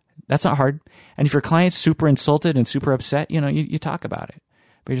 That's not hard. And if your client's super insulted and super upset, you talk about it.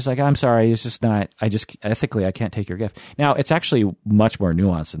 But you're just like, I'm sorry, it's just not, ethically, I can't take your gift. Now, it's actually much more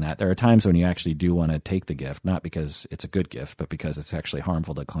nuanced than that. There are times when you actually do want to take the gift, not because it's a good gift, but because it's actually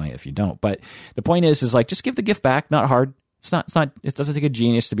harmful to the client if you don't. But the point is like, just give the gift back, not hard. It doesn't take a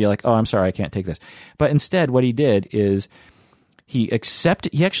genius to be like, oh, I'm sorry, I can't take this. But instead, what he did is he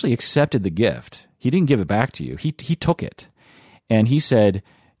actually accepted the gift. He didn't give it back to you. He took it. And he said,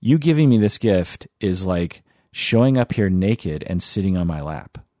 you giving me this gift is like showing up here naked and sitting on my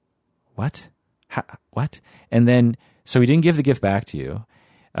lap. What? What? And then, so he didn't give the gift back to you.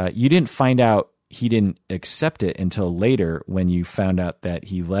 You didn't find out he didn't accept it until later when you found out that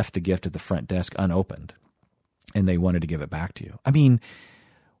he left the gift at the front desk unopened and they wanted to give it back to you. I mean,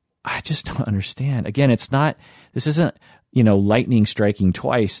 I just don't understand. Again, this isn't, lightning striking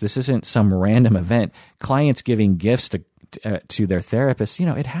twice. This isn't some random event. Clients giving gifts to their therapist,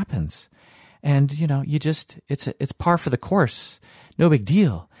 it happens. And, it's par for the course. No big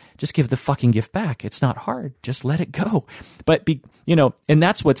deal. Just give the fucking gift back. It's not hard. Just let it go. But, and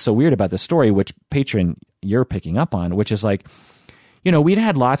that's what's so weird about the story, which patron you're picking up on, which is like, we'd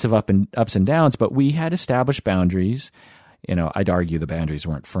had lots of ups and downs, but we had established boundaries. I'd argue the boundaries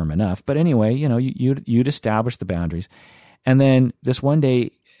weren't firm enough. But anyway, you'd established the boundaries. And then this one day,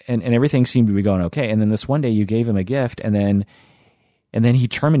 and everything seemed to be going okay. And then this one day you gave him a gift, and then he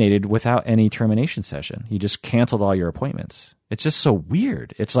terminated without any termination session. He just canceled all your appointments. It's just so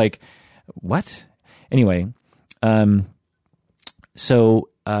weird. It's like, what? Anyway, now,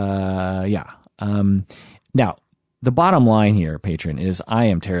 the bottom line here, patron, is I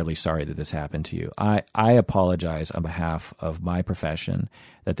am terribly sorry that this happened to you. I apologize on behalf of my profession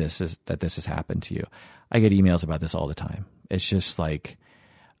that this has happened to you. I get emails about this all the time. It's just like,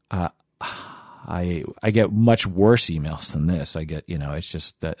 I get much worse emails than this. I get, it's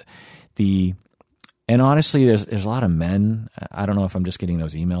just that and honestly, there's a lot of men. I don't know if I'm just getting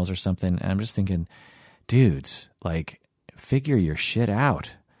those emails or something. And I'm just thinking, dudes, like, figure your shit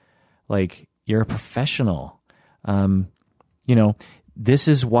out. Like, you're a professional. This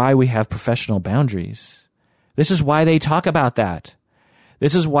is why we have professional boundaries. This is why they talk about that.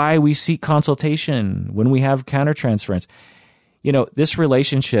 This is why we seek consultation when we have countertransference. This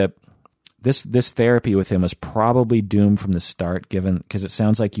relationship, this therapy with him was probably doomed from the start, because it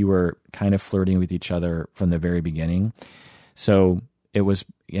sounds like you were kind of flirting with each other from the very beginning. So it was,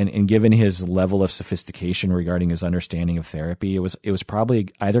 and given his level of sophistication regarding his understanding of therapy, it was probably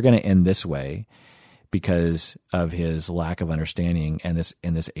either going to end this way because of his lack of understanding and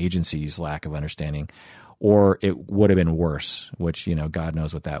this agency's lack of understanding, or it would have been worse, which, God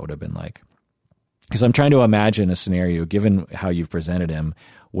knows what that would have been like. Because I'm trying to imagine a scenario, given how you've presented him,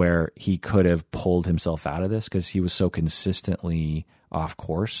 where he could have pulled himself out of this because he was so consistently off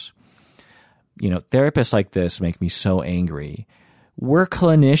course. Therapists like this make me so angry. We're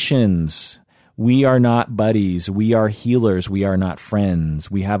clinicians. We are not buddies. We are healers. We are not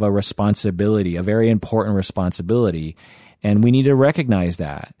friends. We have a responsibility, a very important responsibility, and we need to recognize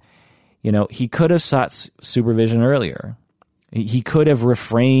that. He could have sought supervision earlier. He could have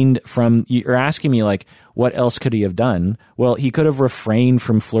refrained from, you're asking me like, what else could he have done? Well, he could have refrained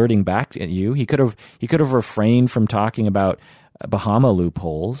from flirting back at you. He could have refrained from talking about Bahama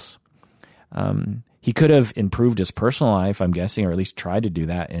loopholes. He could have improved his personal life, I'm guessing, or at least tried to do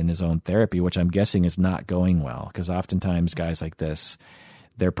that in his own therapy, which I'm guessing is not going well, because oftentimes guys like this,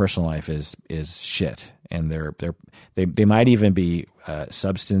 their personal life is shit, and they might even be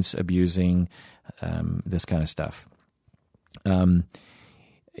substance abusing, this kind of stuff. Now,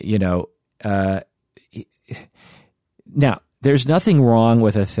 there's nothing wrong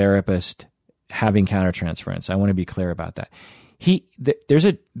with a therapist having countertransference. I want to be clear about that.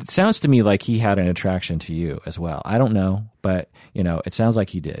 It sounds to me like he had an attraction to you as well. I don't know, but it sounds like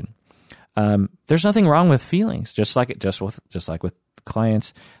he did. There's nothing wrong with feelings, just like with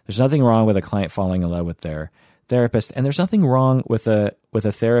clients. There's nothing wrong with a client falling in love with their therapist, and there's nothing wrong with a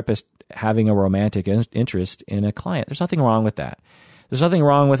therapist having a romantic interest in a client. There's nothing wrong with that. There's nothing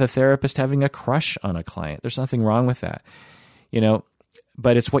wrong with a therapist having a crush on a client. There's nothing wrong with that,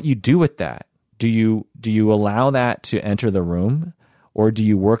 but it's what you do with that. Do you allow that to enter the room, or do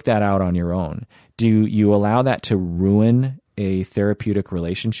you work that out on your own? Do you allow that to ruin a therapeutic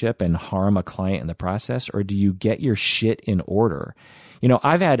relationship and harm a client in the process, or do you get your shit in order?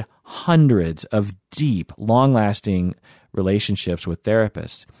 I've had hundreds of deep, long-lasting relationships with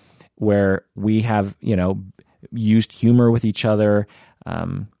therapists where we have, used humor with each other.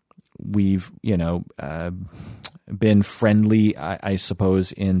 We've, been friendly, I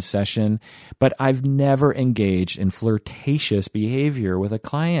suppose, in session, but I've never engaged in flirtatious behavior with a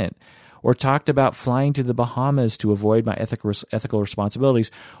client or talked about flying to the Bahamas to avoid my ethical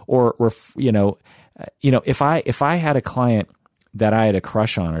responsibilities, or if I had a client that I had a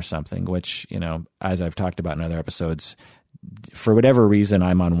crush on or something, which, as I've talked about in other episodes, for whatever reason,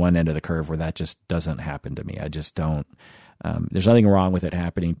 I'm on one end of the curve where that just doesn't happen to me. I just don't. There's nothing wrong with it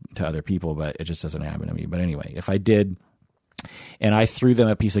happening to other people, but it just doesn't happen to me. But anyway, if I did, and I threw them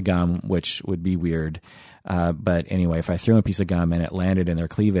a piece of gum, which would be weird, but anyway, if I threw them a piece of gum and it landed in their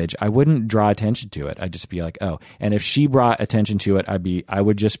cleavage, I wouldn't draw attention to it. I'd just be like, oh. And if she brought attention to it, I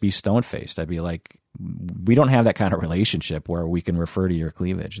would just be stone-faced. I'd be like, we don't have that kind of relationship where we can refer to your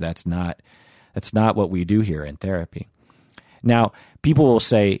cleavage. That's not what we do here in therapy. Now, people will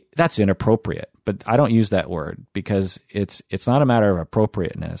say that's inappropriate, but I don't use that word because it's not a matter of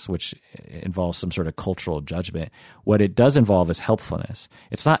appropriateness, which involves some sort of cultural judgment. What it does involve is helpfulness.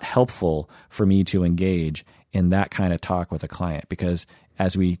 It's not helpful for me to engage in that kind of talk with a client because,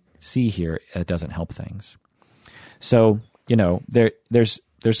 as we see here, it doesn't help things. So, there's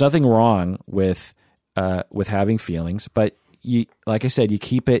nothing wrong with having feelings, but like I said, you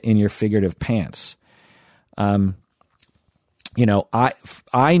keep it in your figurative pants.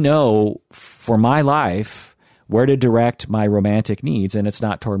 I know for my life where to direct my romantic needs, and it's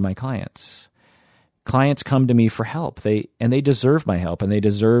not toward my clients. Clients come to me for help. They deserve my help, and they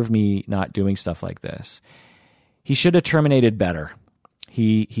deserve me not doing stuff like this. He should have terminated better.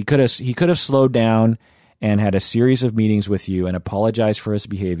 He could have slowed down and had a series of meetings with you and apologized for his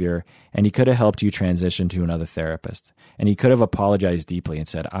behavior, and he could have helped you transition to another therapist. And he could have apologized deeply and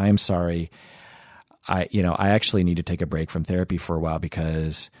said, "I'm sorry. I actually need to take a break from therapy for a while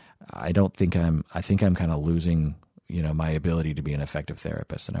because I think I'm kind of losing, my ability to be an effective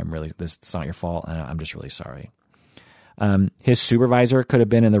therapist. And it's not your fault. And I'm just really sorry." His supervisor could have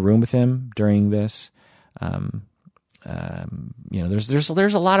been in the room with him during this. There's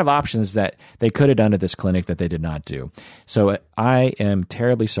a lot of options that they could have done at this clinic that they did not do. So I am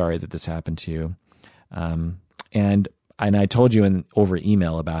terribly sorry that this happened to you. And I told you over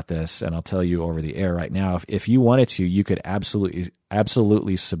email about this, and I'll tell you over the air right now. If you wanted to, you could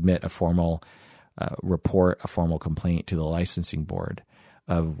absolutely submit a formal report, a formal complaint to the licensing board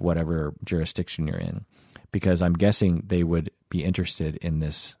of whatever jurisdiction you're in, because I'm guessing they would be interested in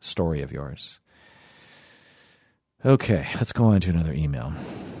this story of yours. Okay, let's go on to another email.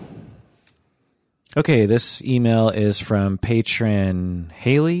 Okay, this email is from patron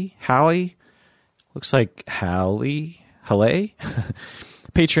Haley. Looks like Halle.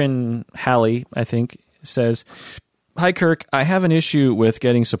 Patron Hallie, I think, says, "Hi, Kirk. I have an issue with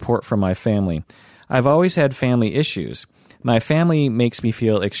getting support from my family. I've always had family issues. My family makes me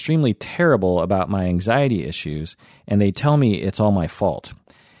feel extremely terrible about my anxiety issues, and they tell me it's all my fault.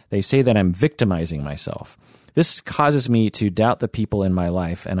 They say that I'm victimizing myself. This causes me to doubt the people in my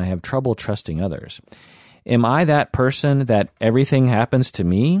life, and I have trouble trusting others. Am I that person that everything happens to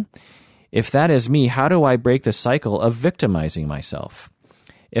me? If that is me, how do I break the cycle of victimizing myself?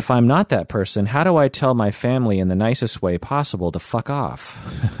 If I'm not that person, how do I tell my family in the nicest way possible to fuck off?"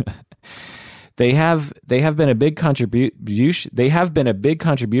 They have been a big contribution. They have been a big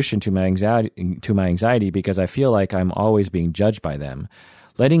contribution to my anxiety because I feel like I'm always being judged by them.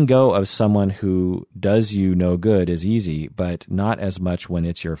 Letting go of someone who does you no good is easy, but not as much when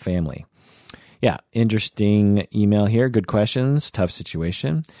it's your family. Yeah, interesting email here. Good questions. Tough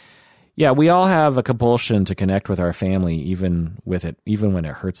situation. Yeah, we all have a compulsion to connect with our family, even when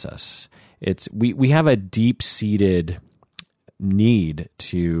it hurts us. We have a deep-seated need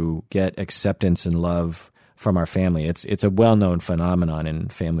to get acceptance and love from our family. It's a well-known phenomenon in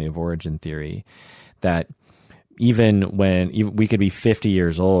family of origin theory that even when we could be 50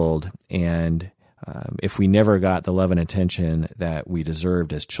 years old, and if we never got the love and attention that we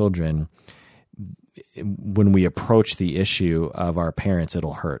deserved as children, when we approach the issue of our parents,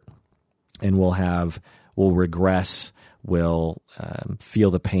 it'll hurt. And we'll regress, will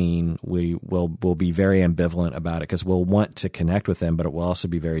feel the pain. We'll be very ambivalent about it because we'll want to connect with them, but it will also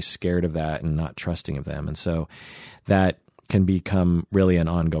be very scared of that and not trusting of them. And so that can become really an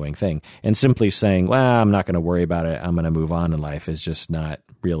ongoing thing. And simply saying, well, I'm not going to worry about it, I'm going to move on in life, is just not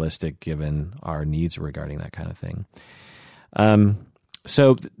realistic given our needs regarding that kind of thing.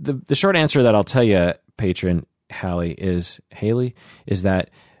 So the short answer that I'll tell you, patron Haley, is that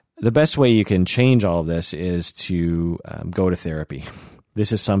the best way you can change all of this is to go to therapy.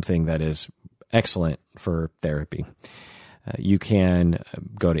 This is something that is excellent for therapy. You can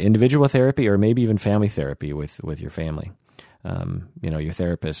go to individual therapy or maybe even family therapy with your family. Your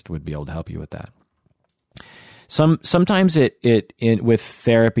therapist would be able to help you with that. Sometimes with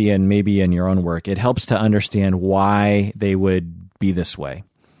therapy and maybe in your own work, it helps to understand why they would be this way.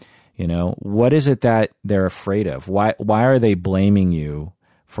 What is it that they're afraid of? Why are they blaming you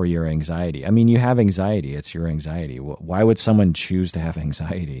for your anxiety? I mean, you have anxiety. It's your anxiety. Why would someone choose to have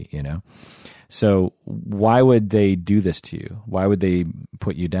anxiety, So why would they do this to you? Why would they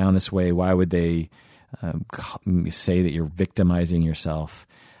put you down this way? Why would they say that you're victimizing yourself?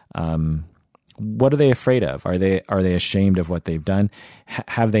 What are they afraid of? Are they ashamed of what they've done?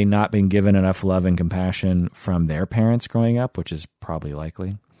 Have they not been given enough love and compassion from their parents growing up, which is probably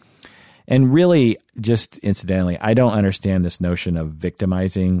likely? And really, just incidentally, I don't understand this notion of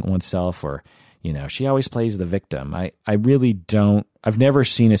victimizing oneself or, she always plays the victim. I really don't. I've never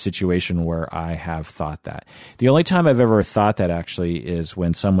seen a situation where I have thought that. The only time I've ever thought that actually is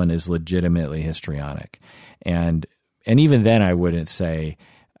when someone is legitimately histrionic. And even then I wouldn't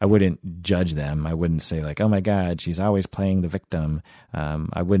judge them. I wouldn't say like, oh my God, she's always playing the victim.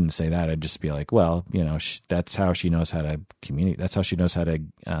 I wouldn't say that. I'd just be like, well, that's how she knows how to communicate. That's how she knows how to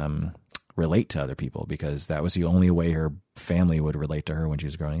relate to other people, because that was the only way her family would relate to her when she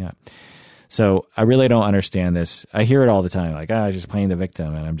was growing up. So I really don't understand this. I hear it all the time, like, she's playing the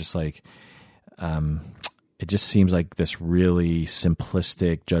victim. And I'm just like, it just seems like this really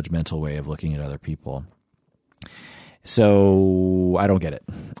simplistic, judgmental way of looking at other people. So I don't get it.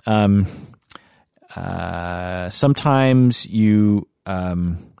 Sometimes you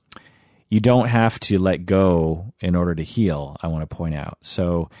don't have to let go in order to heal, I want to point out.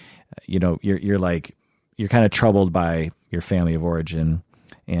 So, you're kind of troubled by your family of origin,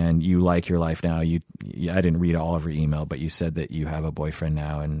 and you like your life now. I didn't read all of your email, but you said that you have a boyfriend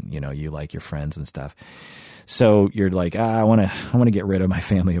now, and you like your friends and stuff. So you're like, I want to get rid of my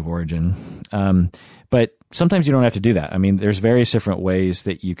family of origin. But sometimes you don't have to do that. I mean, there's various different ways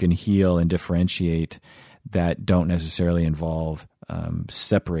that you can heal and differentiate that don't necessarily involve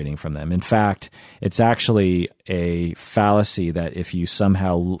separating from them. In fact, it's actually a fallacy that if you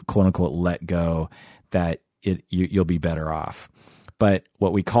somehow, quote unquote, let go, that you'll be better off. But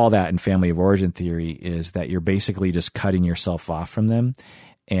what we call that in family of origin theory is that you're basically just cutting yourself off from them,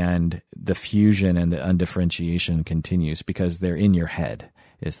 and the fusion and the undifferentiation continues because they're in your head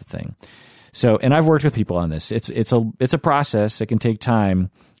is the thing. So, and I've worked with people on this. It's a process. It can take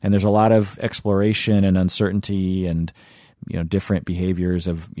time, and there's a lot of exploration and uncertainty and different behaviors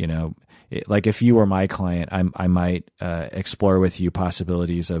of like if you were my client, I might explore with you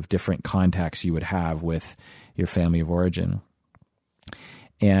possibilities of different contacts you would have with your family of origin.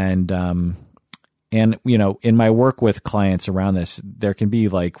 And in my work with clients around this, there can be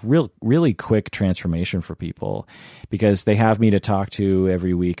like really quick transformation for people because they have me to talk to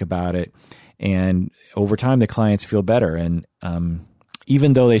every week about it. And over time, the clients feel better. And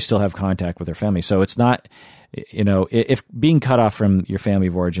even though they still have contact with their family. So it's not, if being cut off from your family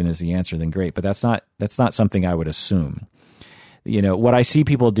of origin is the answer, then great. But that's not something I would assume. What I see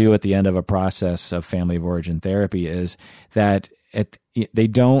people do at the end of a process of family of origin therapy is that they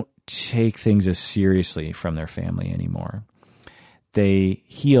don't take things as seriously from their family anymore. They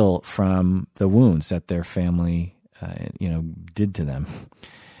heal from the wounds that their family, did to them.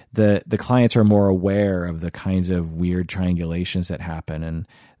 The clients are more aware of the kinds of weird triangulations that happen, and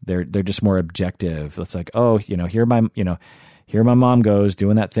they're just more objective. It's like, oh, here my mom goes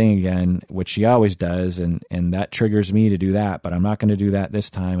doing that thing again, which she always does, and that triggers me to do that, but I'm not going to do that this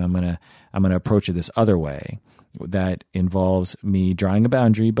time. I'm gonna approach it this other way that involves me drawing a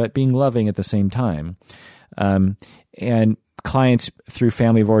boundary, but being loving at the same time. And clients through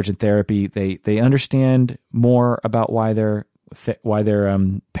family of origin therapy, they understand more about why their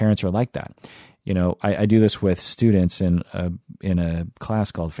parents are like that. I do this with students in a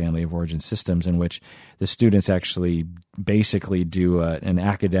class called Family of Origin Systems, in which the students actually basically do an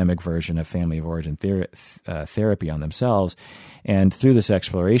academic version of family of origin therapy on themselves. And through this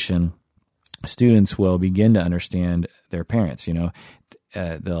exploration, students will begin to understand their parents.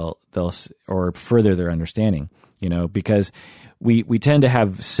 or further their understanding. Because we tend to have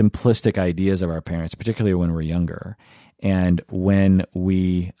simplistic ideas of our parents, particularly when we're younger, and when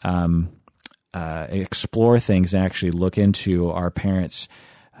we explore things and actually look into our parents'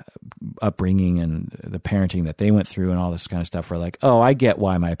 upbringing and the parenting that they went through and all this kind of stuff, we're like, oh, I get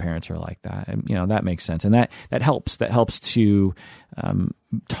why my parents are like that. And, that makes sense. And that helps. That helps to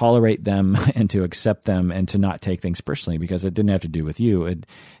tolerate them and to accept them and to not take things personally, because it didn't have to do with you.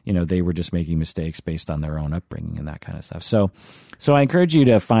 They were just making mistakes based on their own upbringing and that kind of stuff. So I encourage you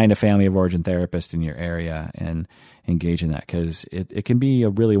to find a family of origin therapist in your area and engage in that, because it can be a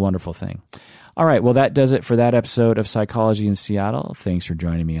really wonderful thing. All right, well, that does it for that episode of Psychology in Seattle. Thanks for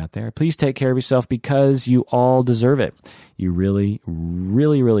joining me out there. Please take care of yourself, because you all deserve it. You really,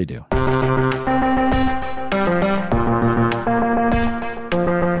 really, really do.